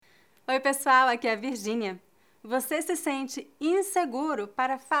Oi, pessoal, aqui é a Virgínia. Você se sente inseguro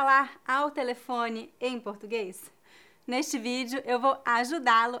para falar ao telefone em português? Neste vídeo, eu vou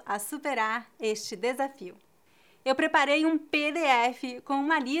ajudá-lo a superar este desafio. Eu preparei um PDF com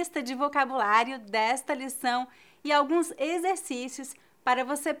uma lista de vocabulário desta lição e alguns exercícios para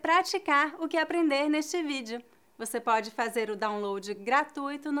você praticar o que aprender neste vídeo. Você pode fazer o download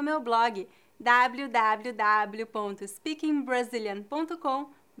gratuito no meu blog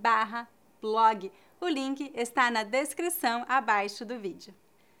www.speakingbrasilian.com/blog. O link está na descrição abaixo do vídeo.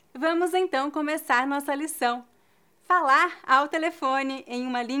 Vamos então começar nossa lição. Falar ao telefone em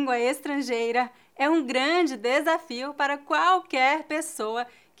uma língua estrangeira é um grande desafio para qualquer pessoa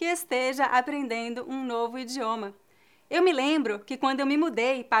que esteja aprendendo um novo idioma. Eu me lembro que quando eu me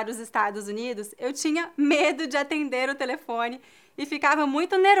mudei para os Estados Unidos, eu tinha medo de atender o telefone e ficava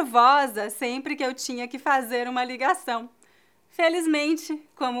muito nervosa sempre que eu tinha que fazer uma ligação. Felizmente,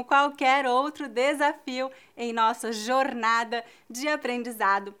 como qualquer outro desafio em nossa jornada de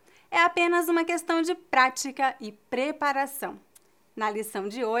aprendizado, é apenas uma questão de prática e preparação. Na lição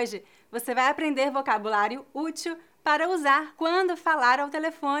de hoje, você vai aprender vocabulário útil para usar quando falar ao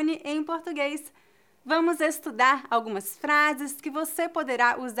telefone em português. Vamos estudar algumas frases que você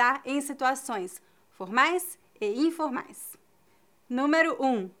poderá usar em situações formais e informais. Número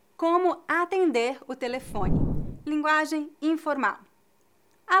 1. Como atender o telefone. Linguagem informal.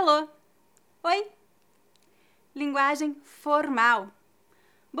 Alô? Oi? Linguagem formal.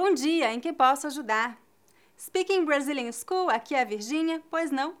 Bom dia, em que posso ajudar? Speaking Brazilian School, aqui é a Virgínia, pois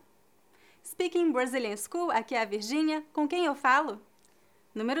não? Speaking Brazilian School, aqui é a Virgínia, com quem eu falo?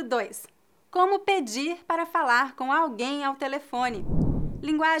 Número 2. Como pedir para falar com alguém ao telefone?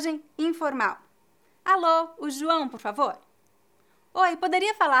 Linguagem informal. Alô, o João, por favor? Oi,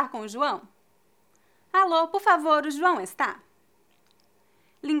 poderia falar com o João? Alô, por favor, o João está?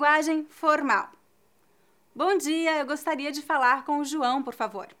 Linguagem formal. Bom dia, eu gostaria de falar com o João, por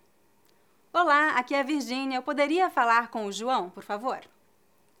favor. Olá, aqui é a Virgínia, eu poderia falar com o João, por favor?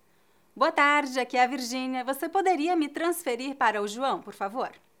 Boa tarde, aqui é a Virgínia, você poderia me transferir para o João, por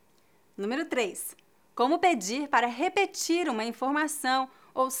favor? Número 3. Como pedir para repetir uma informação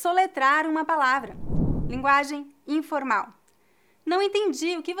ou soletrar uma palavra? Linguagem informal. Não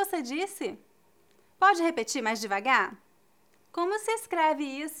entendi, o que você disse? Pode repetir mais devagar? Como se escreve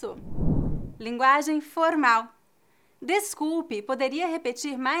isso? Linguagem formal. Desculpe, poderia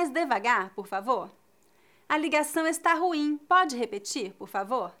repetir mais devagar, por favor? A ligação está ruim, pode repetir, por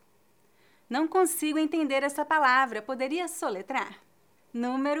favor? Não consigo entender essa palavra, poderia soletrar?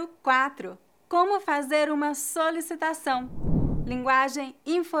 Número 4. Como fazer uma solicitação? Linguagem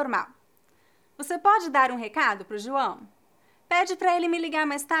informal. Você pode dar um recado para o João? Pede para ele me ligar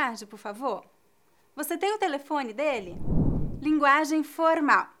mais tarde, por favor? Você tem o telefone dele? Linguagem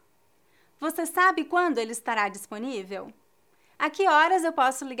formal. Você sabe quando ele estará disponível? A que horas eu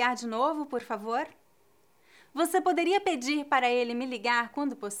posso ligar de novo, por favor? Você poderia pedir para ele me ligar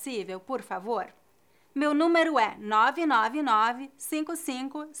quando possível, por favor? Meu número é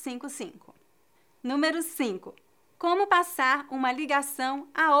 999-5555. Número 5. Como passar uma ligação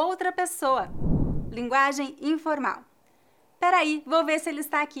a outra pessoa? Linguagem informal. Peraí, vou ver se ele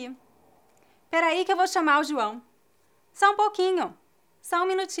está aqui. Peraí que eu vou chamar o João. Só um pouquinho. Só um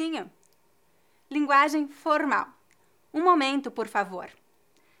minutinho. Linguagem formal. Um momento, por favor.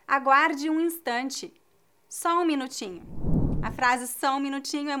 Aguarde um instante. Só um minutinho. A frase só um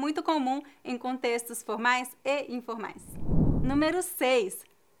minutinho é muito comum em contextos formais e informais. Número 6.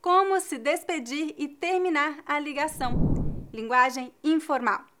 Como se despedir e terminar a ligação. Linguagem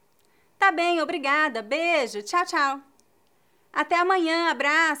informal. Tá bem, obrigada. Beijo. Tchau, tchau. Até amanhã.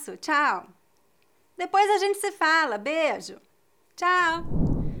 Abraço. Tchau. Depois a gente se fala. Beijo. Tchau.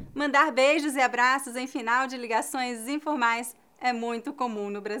 Mandar beijos e abraços em final de ligações informais é muito comum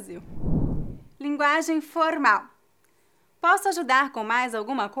no Brasil. Linguagem formal. Posso ajudar com mais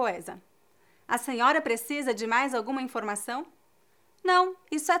alguma coisa? A senhora precisa de mais alguma informação? Não,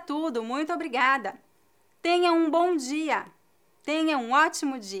 isso é tudo. Muito obrigada. Tenha um bom dia. Tenha um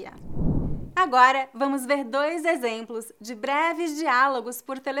ótimo dia. Agora, vamos ver 2 exemplos de breves diálogos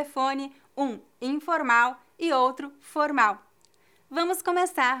por telefone, um informal e outro formal. Vamos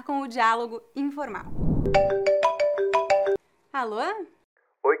começar com o diálogo informal. Alô?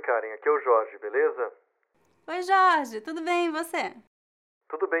 Oi, Karen, aqui é o Jorge, beleza? Oi, Jorge, tudo bem e você?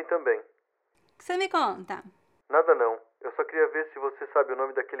 Tudo bem também. O que você me conta? Nada não, eu só queria ver se você sabe o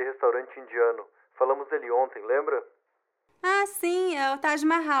nome daquele restaurante indiano. Falamos dele ontem, lembra? Ah, sim, é o Taj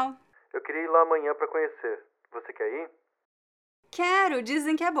Mahal. Eu queria ir lá amanhã para conhecer. Você quer ir? Quero,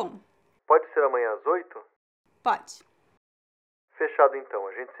 dizem que é bom. Pode ser amanhã às 8? Pode. Fechado então,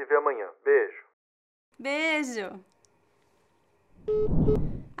 a gente se vê amanhã. Beijo. Beijo!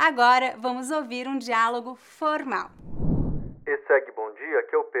 Agora vamos ouvir um diálogo formal. Segue, bom dia,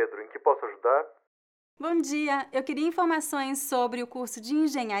 aqui é o Pedro. Em que posso ajudar? Bom dia, eu queria informações sobre o curso de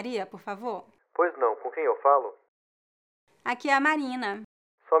engenharia, por favor. Pois não, com quem eu falo? Aqui é a Marina.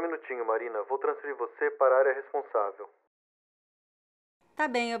 Só um minutinho, Marina. Vou transferir você para a área responsável. Tá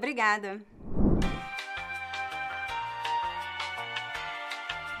bem, obrigada.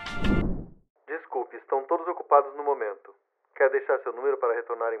 Desculpe, estão todos ocupados no momento. Quer deixar seu número para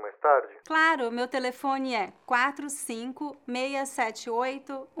retornarem mais tarde? Claro, meu telefone é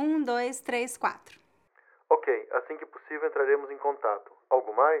 456781234. Ok, assim que possível entraremos em contato.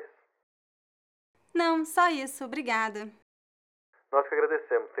 Algo mais? Não, só isso, obrigada. Nós que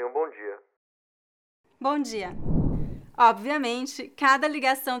agradecemos. Tenha um bom dia. Bom dia. Obviamente, cada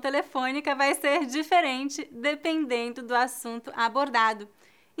ligação telefônica vai ser diferente dependendo do assunto abordado.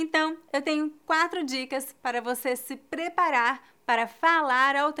 Então, eu tenho 4 dicas para você se preparar para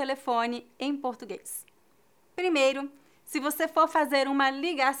falar ao telefone em português. Primeiro, se você for fazer uma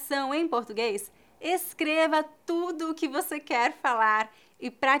ligação em português, escreva tudo o que você quer falar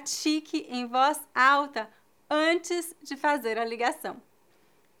e pratique em voz alta antes de fazer a ligação.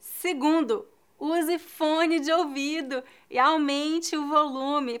 Segundo, use fone de ouvido e aumente o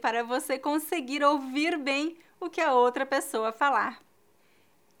volume para você conseguir ouvir bem o que a outra pessoa falar.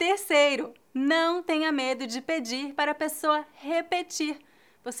 Terceiro, não tenha medo de pedir para a pessoa repetir.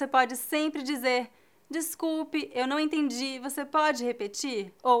 Você pode sempre dizer: desculpe, eu não entendi, você pode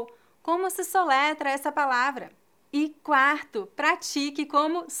repetir? Ou como se soletra essa palavra? E quarto, pratique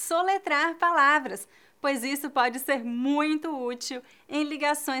como soletrar palavras, pois isso pode ser muito útil em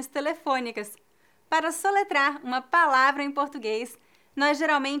ligações telefônicas. Para soletrar uma palavra em português, nós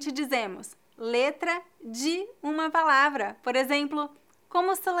geralmente dizemos letra de uma palavra. Por exemplo,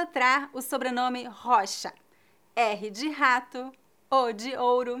 como soletrar o sobrenome Rocha? R de rato, O de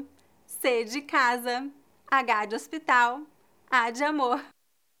ouro, C de casa, H de hospital, A de amor.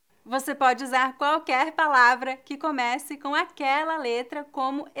 Você pode usar qualquer palavra que comece com aquela letra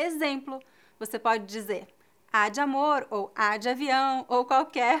como exemplo. Você pode dizer A de amor, ou A de avião, ou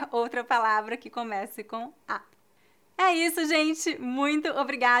qualquer outra palavra que comece com A. É isso, gente! Muito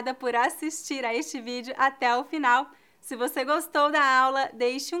obrigada por assistir a este vídeo até o final. Se você gostou da aula,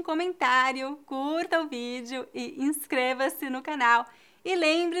 deixe um comentário, curta o vídeo e inscreva-se no canal. E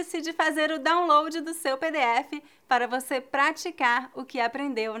lembre-se de fazer o download do seu PDF para você praticar o que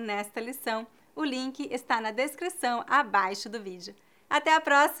aprendeu nesta lição. O link está na descrição abaixo do vídeo. Até a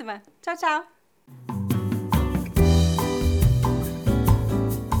próxima! Tchau, tchau!